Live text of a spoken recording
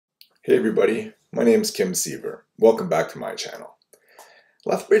Hey everybody, my name is Kim Seaver. Welcome back to my channel.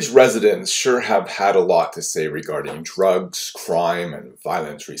 Lethbridge residents sure have had a lot to say regarding drugs, crime, and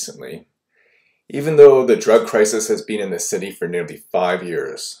violence recently. Even though the drug crisis has been in the city for nearly 5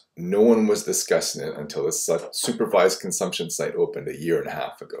 years, no one was discussing it until the supervised consumption site opened a year and a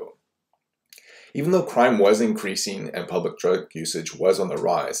half ago. Even though crime was increasing and public drug usage was on the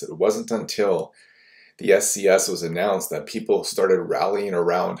rise, it wasn't until the SCS was announced that people started rallying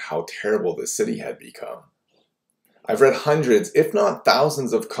around how terrible the city had become. I've read hundreds, if not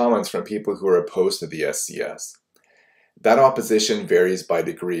thousands, of comments from people who are opposed to the SCS. That opposition varies by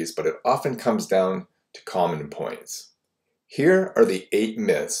degrees, but it often comes down to common points. Here are the 8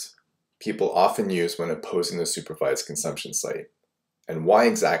 myths people often use when opposing the supervised consumption site, and why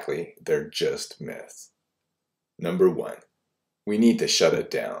exactly they're just myths. Number 1, we need to shut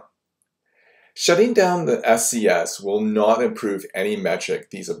it down. Shutting down the SCS will not improve any metric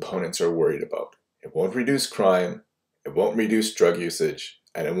these opponents are worried about. It won't reduce crime, it won't reduce drug usage,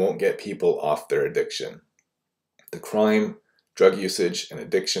 and it won't get people off their addiction. The crime, drug usage, and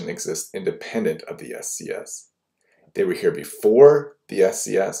addiction exist independent of the SCS. They were here before the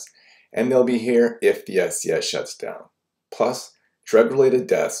SCS, and they'll be here if the SCS shuts down. Plus, drug-related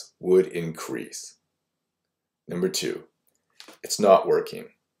deaths would increase. Number 2, it's not working.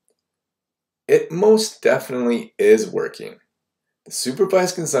 It most definitely is working. The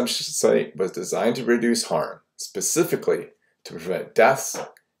supervised consumption site was designed to reduce harm, specifically to prevent deaths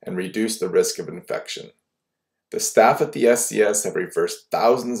and reduce the risk of infection. The staff at the SCS have reversed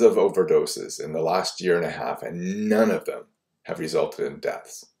thousands of overdoses in the last year and a half, and none of them have resulted in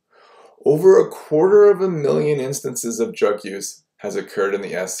deaths. Over 250,000 instances of drug use has occurred in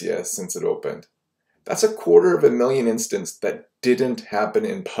the SCS since it opened. That's 250,000 instances that didn't happen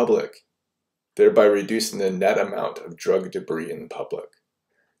in public, thereby reducing the net amount of drug debris in public.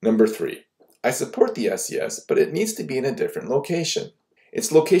 Number 3, I support the SCS, but it needs to be in a different location.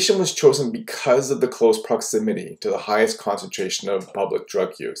 Its location was chosen because of the close proximity to the highest concentration of public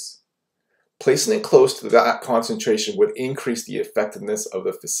drug use. Placing it close to that concentration would increase the effectiveness of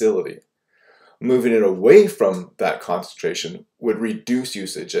the facility. Moving it away from that concentration would reduce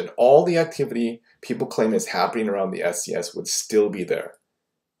usage, and all the activity people claim is happening around the SCS would still be there.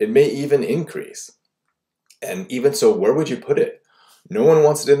 It may even increase. And even so, where would you put it? No one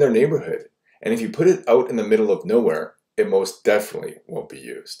wants it in their neighborhood. And if you put it out in the middle of nowhere, it most definitely won't be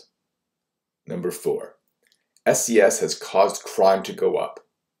used. Number 4, SCS has caused crime to go up.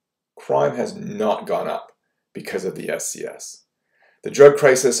 Crime has not gone up because of the SCS. The drug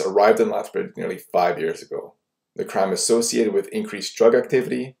crisis arrived in Lethbridge nearly 5 years ago. The crime associated with increased drug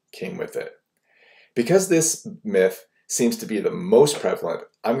activity came with it. Because this myth seems to be the most prevalent,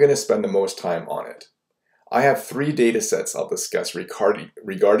 I'm going to spend the most time on it. I have 3 data sets I'll discuss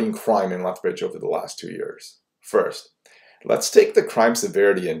regarding crime in Lethbridge over the last 2 years. First, let's take the crime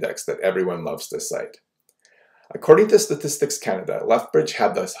severity index that everyone loves to cite. According to Statistics Canada, Lethbridge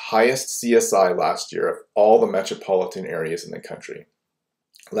had the highest CSI last year of all the metropolitan areas in the country.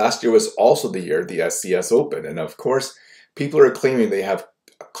 Last year was also the year the SCS opened, and of course, people are claiming they have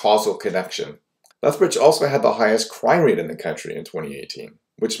a causal connection. Lethbridge also had the highest crime rate in the country in 2018,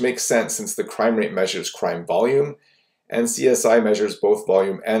 which makes sense since the crime rate measures crime volume, and CSI measures both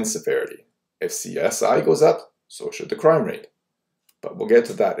volume and severity. If CSI goes up, so should the crime rate. But we'll get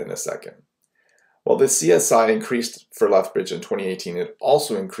to that in a second. While the CSI increased for Lethbridge in 2018, it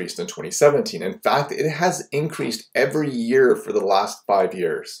also increased in 2017. In fact, it has increased every year for the last 5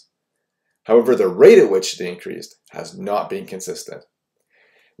 years. However, the rate at which it increased has not been consistent.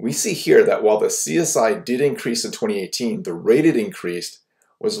 We see here that while the CSI did increase in 2018, the rate it increased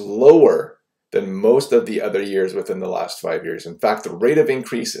was lower than most of the other years within the last 5 years. In fact, the rate of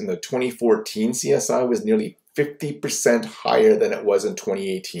increase in the 2014 CSI was nearly 50% higher than it was in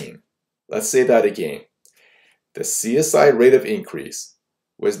 2018. Let's say that again. The CSI rate of increase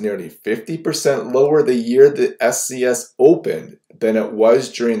was nearly 50% lower the year the SCS opened than it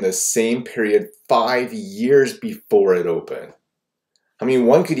was during the same period 5 years before it opened. I mean,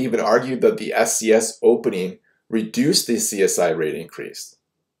 one could even argue that the SCS opening reduced the CSI rate increase.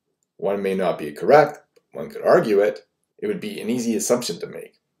 One may not be correct, but one could argue it. It would be an easy assumption to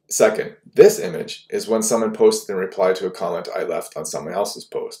make. Second, this image is when someone posted in reply to a comment I left on someone else's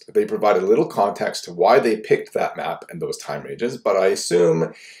post. They provided little context to why they picked that map and those time ranges, but I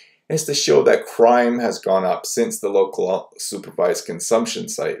assume it's to show that crime has gone up since the local supervised consumption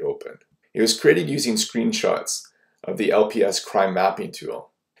site opened. It was created using screenshots of the LPS crime mapping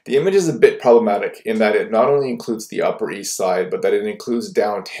tool. The image is a bit problematic in that it not only includes the Upper East Side, but that it includes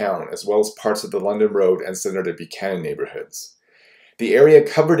downtown, as well as parts of the London Road and Senator Buchanan neighborhoods. The area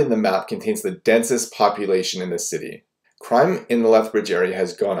covered in the map contains the densest population in the city. Crime in the Lethbridge area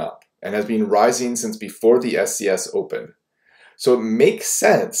has gone up and has been rising since before the SCS opened. So it makes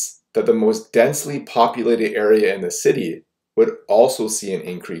sense that the most densely populated area in the city would also see an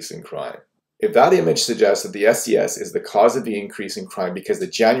increase in crime. If that image suggests that the SCS is the cause of the increase in crime because the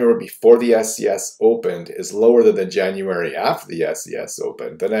January before the SCS opened is lower than the January after the SCS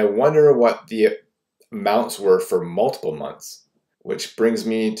opened, then I wonder what the amounts were for multiple months. Which brings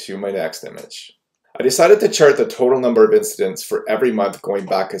me to my next image. I decided to chart the total number of incidents for every month going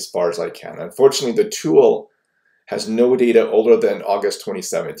back as far as I can. Unfortunately, the tool has no data older than August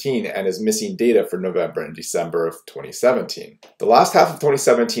 2017 and is missing data for November and December of 2017. The last half of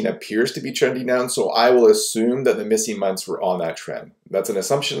 2017 appears to be trending down, so I will assume that the missing months were on that trend. That's an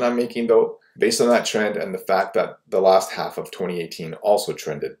assumption I'm making though, based on that trend and the fact that the last half of 2018 also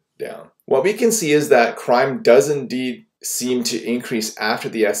trended down. What we can see is that crime does indeed seem to increase after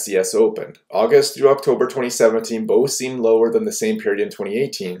the SCS opened. August through October 2017 both seem lower than the same period in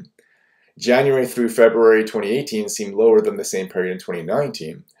 2018. January through February 2018 seemed lower than the same period in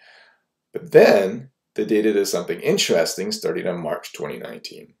 2019. But then the data does something interesting starting on March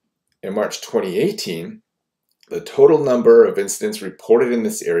 2019. In March 2018, the total number of incidents reported in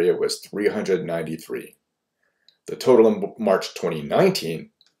this area was 393. The total in March 2019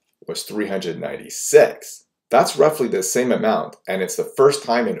 was 396. That's roughly the same amount, and it's the first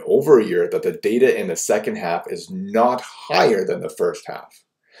time in over a year that the data in the second half is not higher than the first half.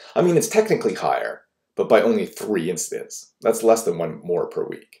 I mean, it's technically higher, but by only 3 incidents. That's less than 1 more per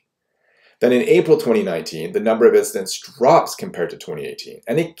week. Then in April 2019, the number of incidents drops compared to 2018,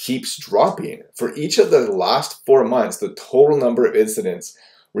 and it keeps dropping. For each of the last 4 months, the total number of incidents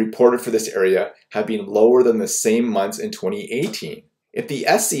reported for this area have been lower than the same months in 2018. If the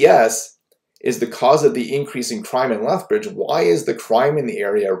SCS is the cause of the increase in crime in Lethbridge, why is the crime in the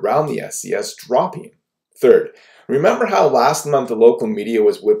area around the SCS dropping? Third, remember how last month the local media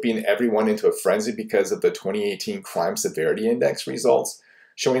was whipping everyone into a frenzy because of the 2018 Crime Severity Index results,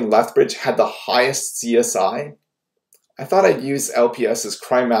 showing Lethbridge had the highest CSI? I thought I'd use LPS's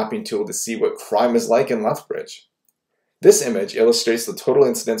crime mapping tool to see what crime is like in Lethbridge. This image illustrates the total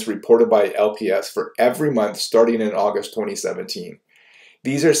incidents reported by LPS for every month starting in August 2017.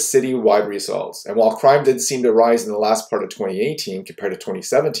 These are city-wide results, and while crime did seem to rise in the last part of 2018 compared to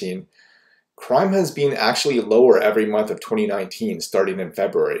 2017, crime has been actually lower every month of 2019 starting in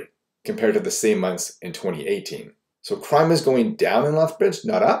February compared to the same months in 2018. So crime is going down in Lethbridge,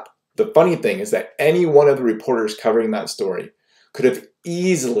 not up? The funny thing is that any one of the reporters covering that story could have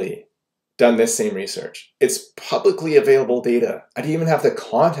easily done this same research. It's publicly available data. I didn't even have to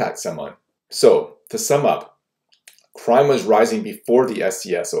contact someone. So, to sum up, crime was rising before the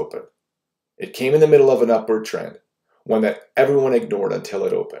SCS opened. It came in the middle of an upward trend, one that everyone ignored until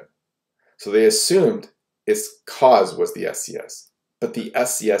it opened. So they assumed its cause was the SCS. But the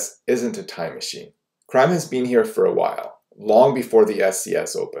SCS isn't a time machine. Crime has been here for a while, long before the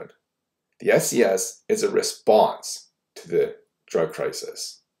SCS opened. The SCS is a response to the drug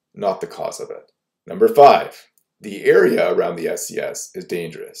crisis, not the cause of it. Number 5, the area around the SCS is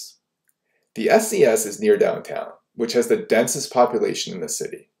dangerous. The SCS is near downtown, which has the densest population in the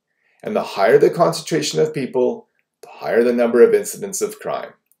city. And the higher the concentration of people, the higher the number of incidents of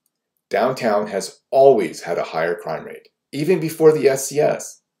crime. Downtown has always had a higher crime rate, even before the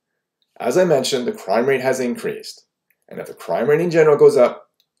SCS. As I mentioned, the crime rate has increased. And if the crime rate in general goes up,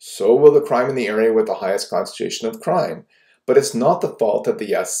 so will the crime in the area with the highest concentration of crime. But it's not the fault of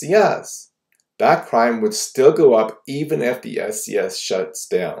the SCS. That crime would still go up even if the SCS shuts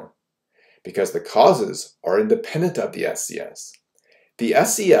down, because the causes are independent of the SCS. The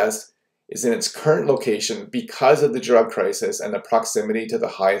SCS is in its current location because of the drug crisis and the proximity to the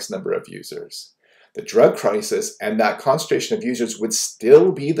highest number of users. The drug crisis and that concentration of users would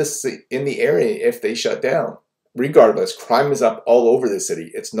still be in the area if they shut down. Regardless, crime is up all over the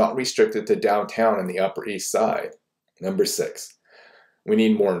city. It's not restricted to downtown and the Upper East Side. Number 6, we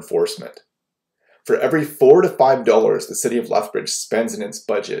need more enforcement. For every $4 to $5 the city of Lethbridge spends in its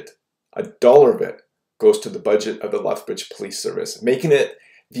budget, $1 of it goes to the budget of the Lethbridge Police Service, making it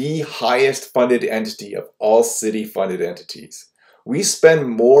the highest funded entity of all city-funded entities. We spend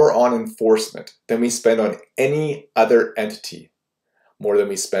more on enforcement than we spend on any other entity. More than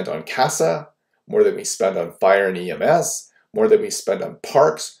we spend on CASA, more than we spend on fire and EMS, more than we spend on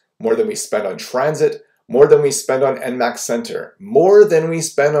parks, more than we spend on transit, more than we spend on NMAX Center, more than we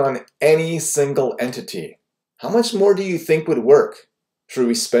spend on any single entity. How much more do you think would work? Should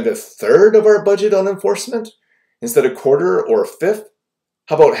we spend 1/3 of our budget on enforcement instead of 1/4 or 1/5?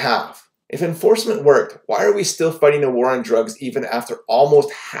 How about half? If enforcement worked, why are we still fighting a war on drugs even after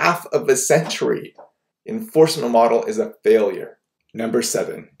almost half of a century? The enforcement model is a failure. Number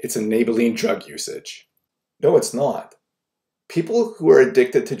 7, it's enabling drug usage. No, it's not. People who are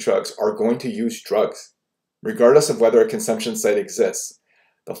addicted to drugs are going to use drugs, regardless of whether a consumption site exists.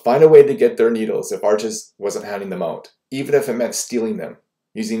 They'll find a way to get their needles if Arches wasn't handing them out, even if it meant stealing them,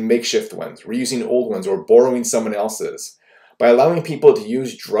 using makeshift ones, reusing old ones, or borrowing someone else's. By allowing people to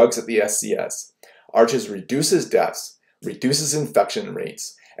use drugs at the SCS, Arches reduces deaths, reduces infection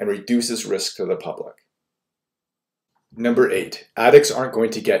rates, and reduces risk to the public. Number 8, addicts aren't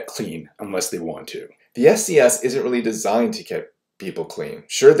going to get clean unless they want to. The SCS isn't really designed to get people clean.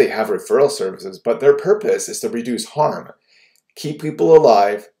 Sure, they have referral services, but their purpose is to reduce harm, keep people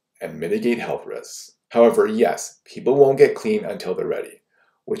alive, and mitigate health risks. However, yes, people won't get clean until they're ready,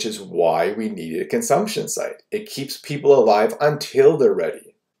 which is why we need a consumption site. It keeps people alive until they're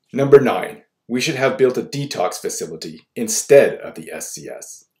ready. Number 9, we should have built a detox facility instead of the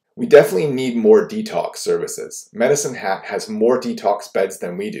SCS. We definitely need more detox services. Medicine Hat has more detox beds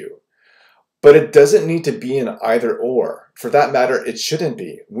than we do. But it doesn't need to be an either or. For that matter, it shouldn't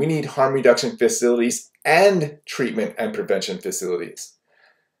be. We need harm reduction facilities and treatment and prevention facilities.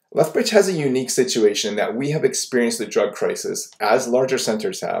 Lethbridge has a unique situation that we have experienced the drug crisis, as larger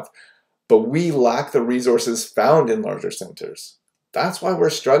centers have, but we lack the resources found in larger centers. That's why we're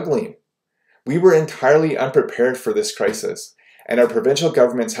struggling. We were entirely unprepared for this crisis, and our provincial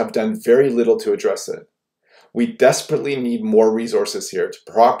governments have done very little to address it. We desperately need more resources here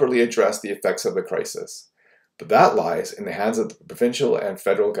to properly address the effects of the crisis, but that lies in the hands of the provincial and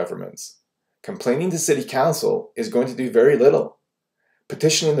federal governments. Complaining to City Council is going to do very little.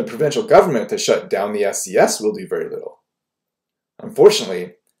 Petitioning the provincial government to shut down the SCS will do very little.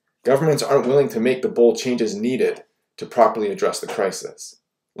 Unfortunately, governments aren't willing to make the bold changes needed to properly address the crisis,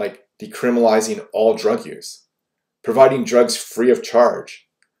 like decriminalizing all drug use, providing drugs free of charge,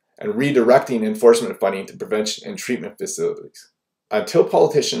 and redirecting enforcement funding to prevention and treatment facilities. Until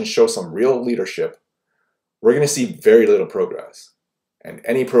politicians show some real leadership, we're going to see very little progress. And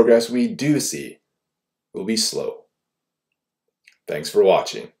any progress we do see will be slow. Thanks for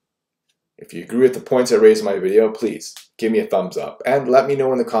watching. If you agree with the points I raised in my video, please give me a thumbs up and let me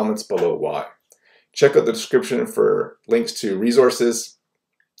know in the comments below why. Check out the description for links to resources.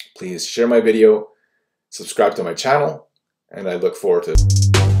 Please share my video, subscribe to my channel, and I look forward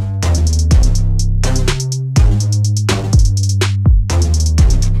to